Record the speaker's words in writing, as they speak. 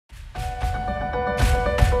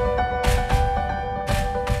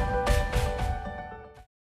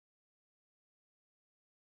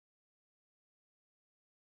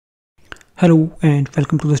Hello and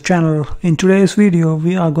welcome to this channel. In today's video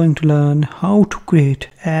we are going to learn how to create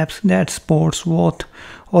apps that supports both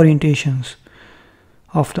orientations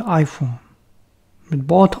of the iPhone. With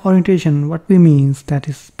both orientation, what we means that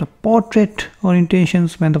is the portrait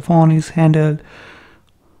orientations when the phone is handled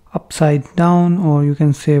upside down, or you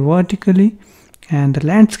can say vertically, and the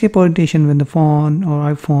landscape orientation when the phone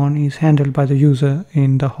or iPhone is handled by the user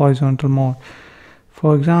in the horizontal mode.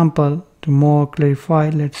 For example, to more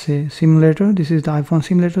clarify, let's say simulator. This is the iPhone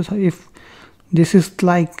simulator. So if this is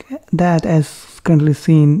like that as currently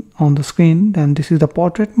seen on the screen, then this is the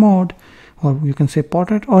portrait mode, or you can say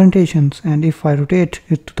portrait orientations. And if I rotate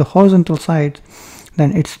it to the horizontal side,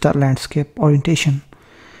 then it's the landscape orientation.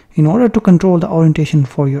 In order to control the orientation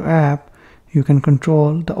for your app, you can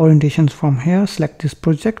control the orientations from here. Select this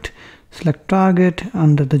project, select target.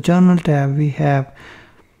 Under the journal tab we have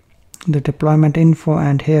the deployment info,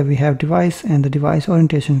 and here we have device and the device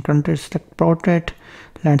orientation. Currently select portrait,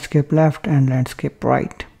 landscape left and landscape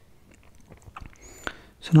right.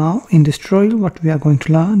 So now in this tutorial what we are going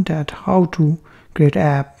to learn that how to create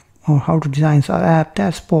app or how to design our app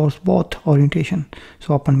that supports both orientation.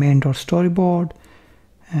 So open main.storyboard,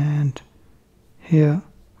 and here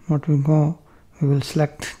what we go, we will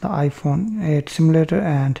select the iPhone 8 simulator,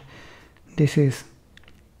 and this is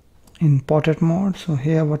in portrait mode. So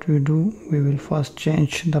here what we do, we will first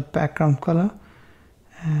change the background color,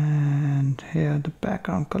 and here the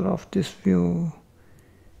background color of this view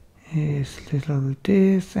is little bit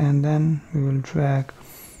this, and then we will drag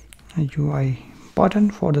a UI button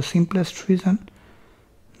for the simplest reason.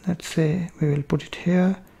 Let's say we will put it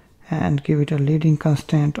here and give it a leading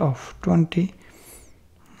constraint of 20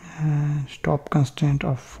 and top constraint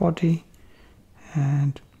of 40,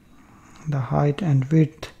 and the height and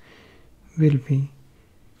width will be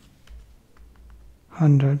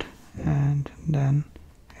 100, and then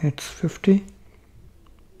it's 50.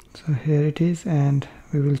 So here it is, and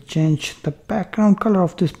we will change the background color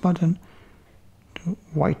of this button to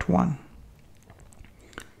white one.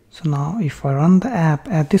 So now if I run the app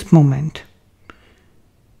at this moment,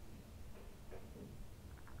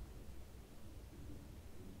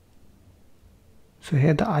 so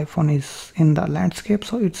here the iPhone is in the landscape,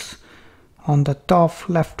 so it's on the top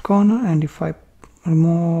left corner, and if I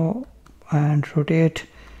remove and rotate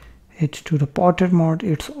it to the portrait mode,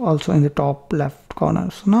 it's also in the top left corner.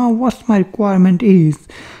 So now what my requirement is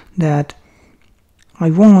that I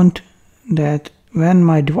want that when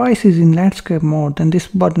my device is in landscape mode, then this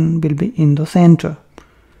button will be in the center.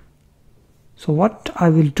 So what I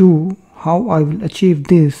will do, how I will achieve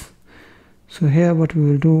this, so here what we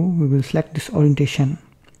will do, we will select this orientation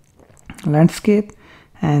landscape,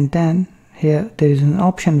 and then here there is an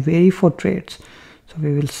option vary for traits. So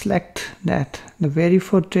we will select that, the vary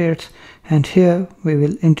for traits, and here we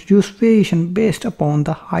will introduce variation based upon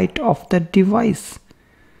the height of the device.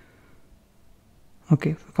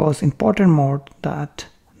 Okay, because in portrait mode that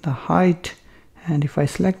the height, and if I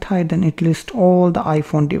select height, then it lists all the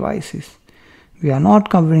iPhone devices. We are not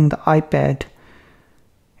covering the iPad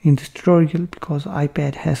in this tutorial because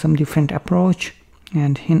iPad has some different approach,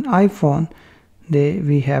 and in iPhone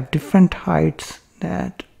we have different heights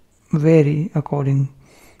that vary according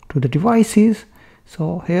to the devices.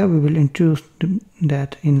 So here we will introduce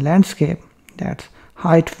that in landscape, that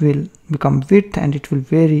height will become width and it will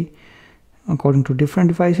vary according to different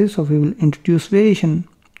devices. So we will introduce variation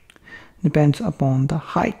depends upon the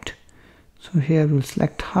height. So here we will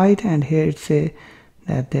select height, and here it say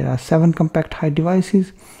that there are 7 compact height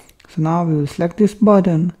devices. So now we will select this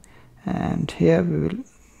button, and here we will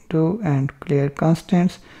do and clear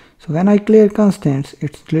constraints. So when I clear constraints,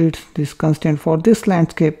 it deletes this constraint for this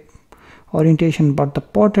landscape orientation, but the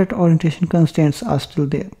portrait orientation constraints are still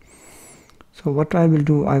there. So what I will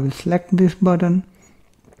do, I will select this button,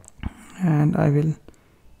 and I will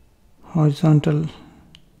horizontal,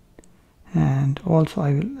 and also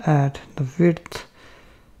I will add the width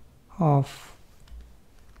of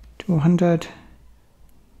 200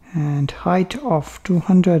 and height of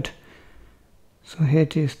 200. So here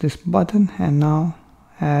it is, this button, and now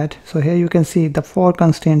add. So here you can see the 4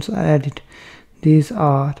 constraints are added. These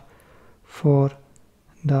are for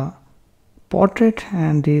the portrait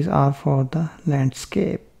and these are for the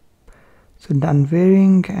landscape. So done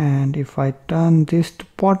varying, and if I turn this to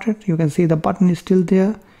portrait, you can see the button is still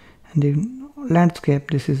there, and in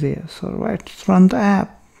landscape this is there. So let's run the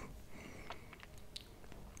app.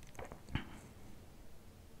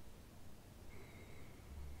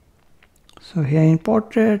 So here in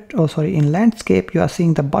portrait, in landscape, you are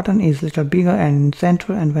seeing the button is little bigger and in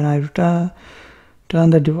center, and when I turn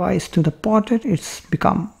the device to the portrait, it's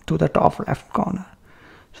become to the top left corner.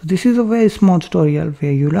 So this is a very small tutorial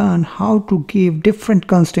where you learn how to give different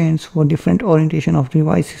constraints for different orientation of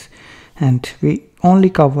devices, and we only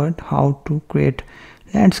covered how to create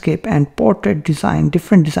landscape and portrait design,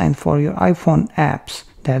 different design for your iPhone apps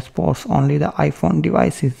that supports only the iPhone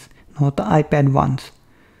devices, not the iPad ones.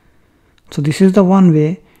 So this is the one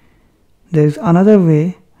way. There is another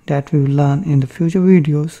way that we will learn in the future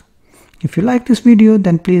videos. If you like this video,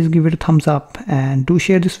 then please give it a thumbs up and do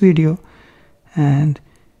share this video. And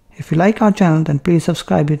if you like our channel, then please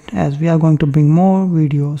subscribe it, as we are going to bring more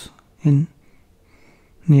videos in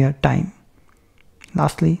near time.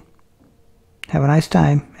 Lastly, have a nice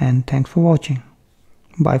time and thanks for watching.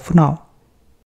 Bye for now.